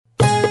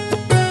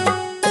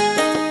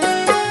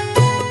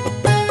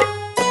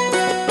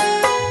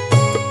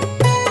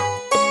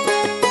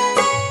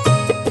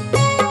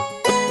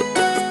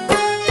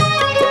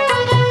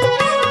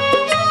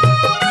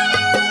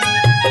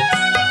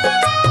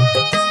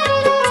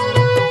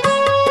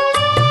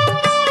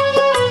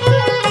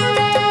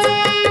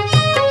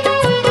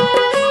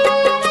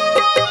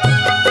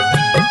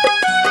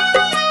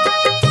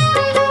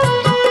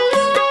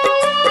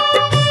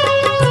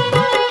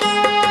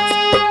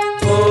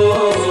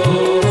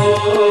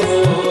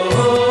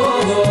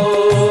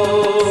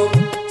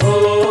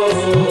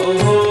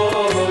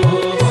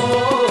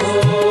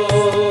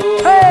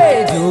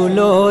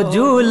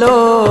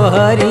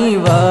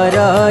हरिवर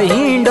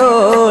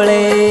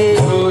हिंडोळे।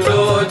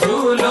 झूलो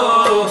झूलो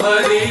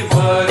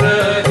हरिवर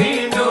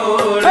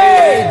हिंडोळे।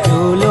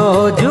 झूलो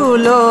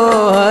झूलो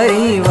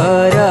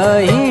हरिवर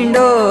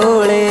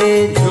हिंडोळे।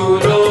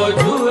 झूलो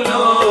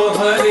झूलो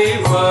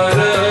हरिवर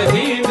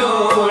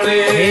हिंडोळे।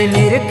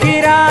 निरखी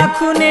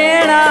राखून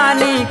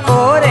नेळानी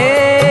कोरे,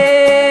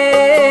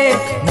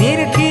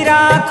 निरखी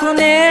राखून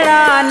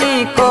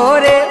नेळानी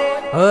कोरे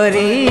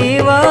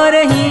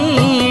हरिवर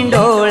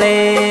हिंडोळे।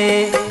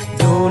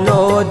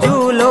 झूलो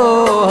झूलो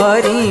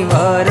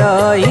हरिवर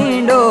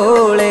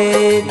हिंडोळे।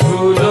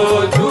 झूलो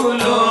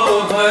झूलो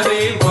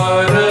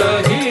हरिवर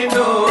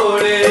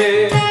हिंडोळे।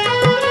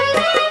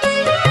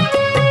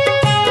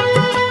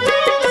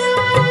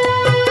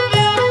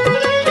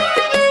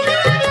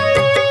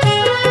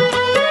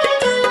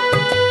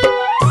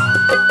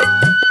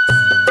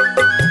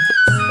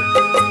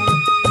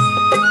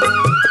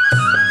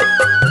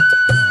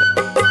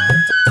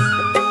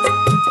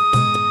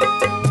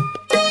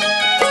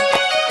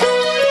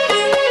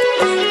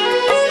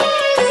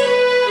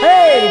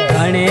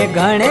 घणे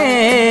घणे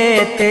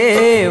ते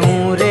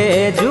हूँ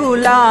रे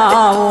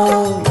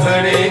झूलाऊं।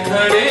 घणे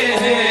घणे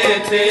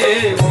ते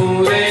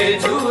हूँ रे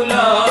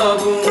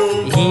झूलाऊं।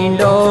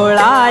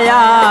 हिंडोळा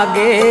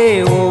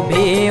आगे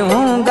ऊभी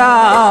हूँ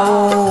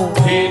गाऊं।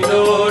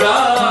 हिंडोळा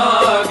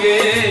आगे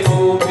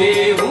ऊभी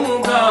हूँ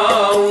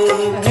गाऊं।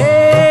 हे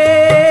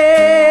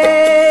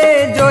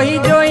जोई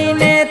जोई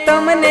ने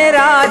तमने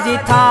राजी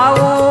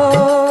थाऊं।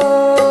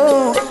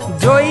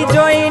 जोई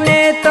जोई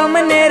ने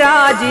तमने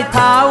राजी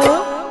थाऊं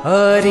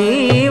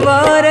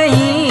हरिवर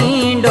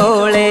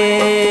हिंडोळे।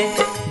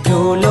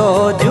 झूलो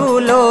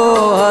झूलो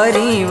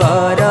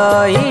हरिवर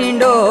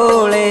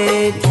हिंडोळे।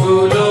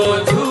 झूलो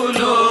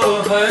झूलो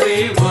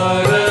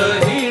हरिवर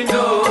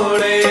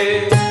हिंडोळे।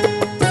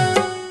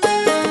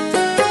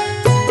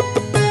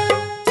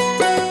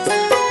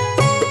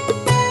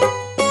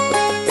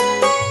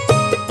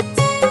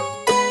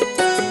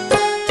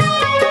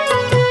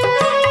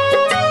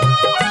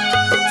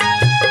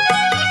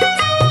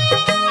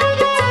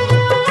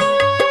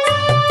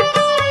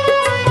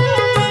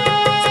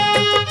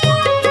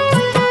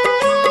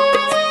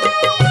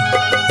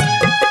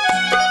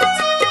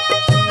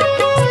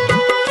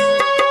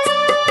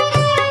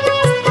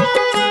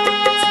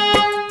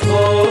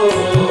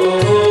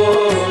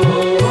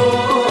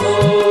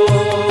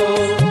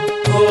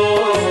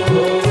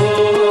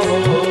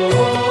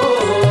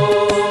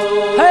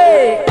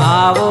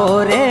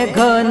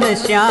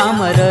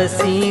 श्याम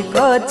रसिक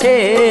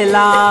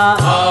छेला।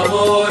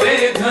 आवो रे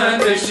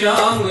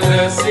घनश्याम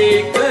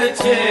रसिक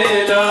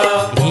छेला।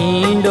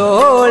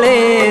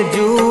 हिंडोळे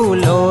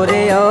झूलो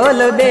रे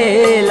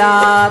अलबेला।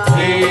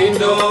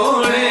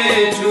 हिंडोळे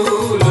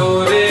झूलो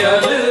रे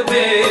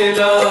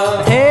अलबेला।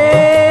 हे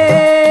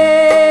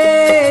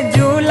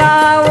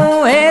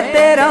झूलाऊ हे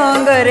ते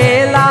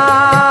रंगरेला।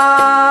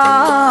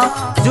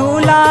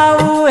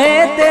 झूलाऊ हे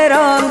ते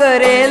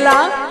रंगरेला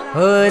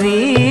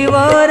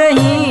हरिवर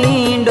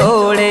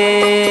हिंडोळे।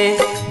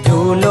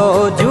 झूलो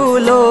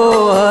झूलो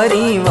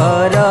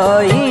हरिवर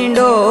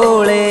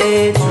हिंडोळे।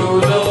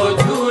 झूलो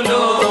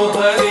झूलो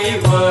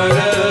हरिवर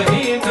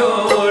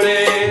हिंडोळे।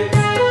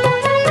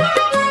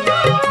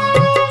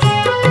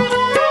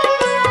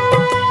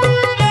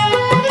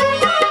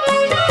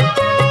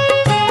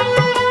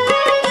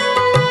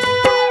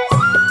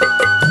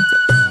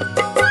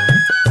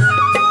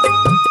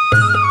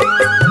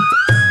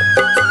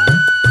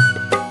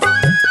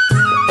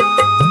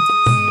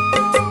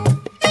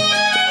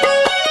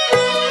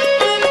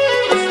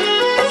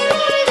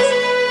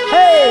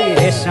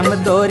 रेशम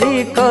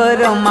दोरी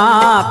करमा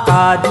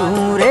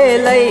काजू रे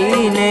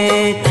लईने।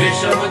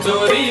 रेशम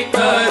दोरी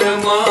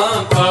करमा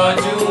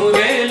काजू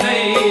रे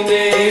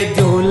लईने।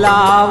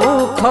 झूलाऊ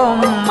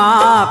खम्मा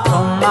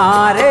खम्मा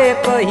रे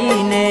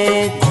कहीने।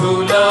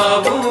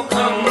 झूलाऊ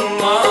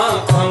खम्मा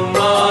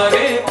खम्मा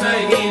रे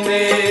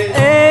कहीने।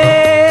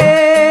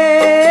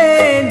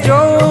 जो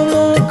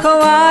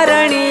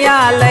मुखवारणिया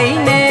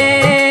लईने।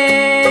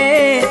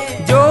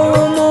 जो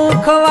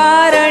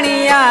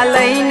मुखवारणिया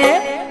लईने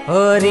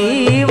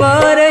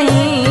हरिवर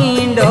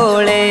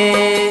हिंडोळे।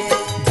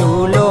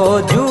 झूलो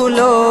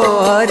झूलो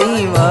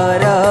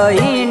हरिवर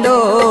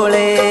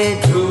हिंडोळे।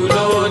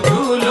 झूलो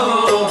झूलो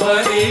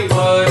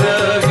हरिवर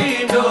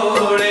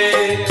हिंडोळे।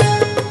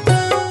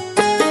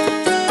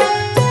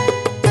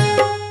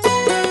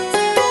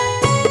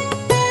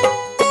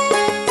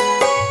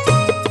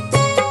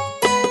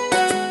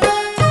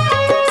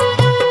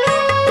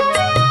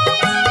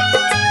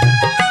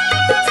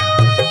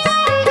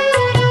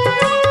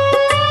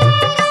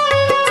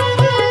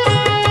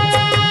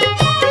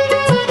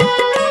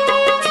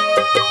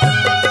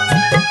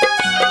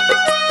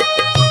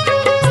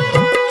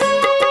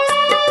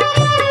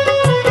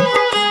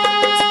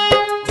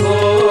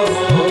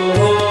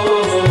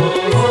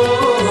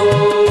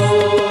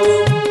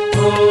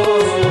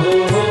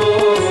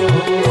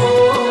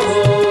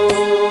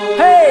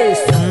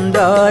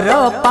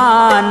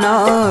 पान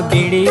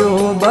बीड़ियों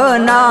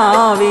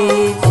बनावी।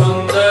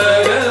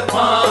 सुंदर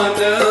पान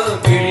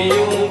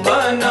बीड़ियों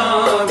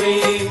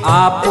बनावी।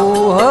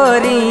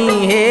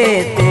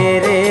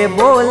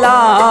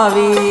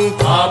 बोलावी।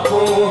 आपू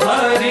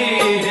हरि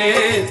हे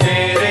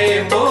तेरे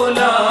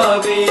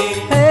बोलावी।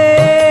 हे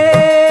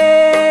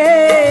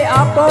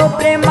आपो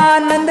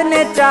प्रेमानंद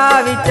ने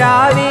चावी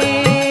चावी,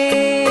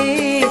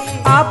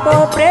 आपो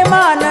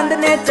प्रेमानंद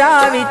ने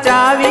चावी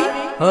चावी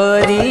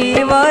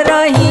हरिवर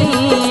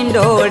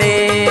हिंडोळे।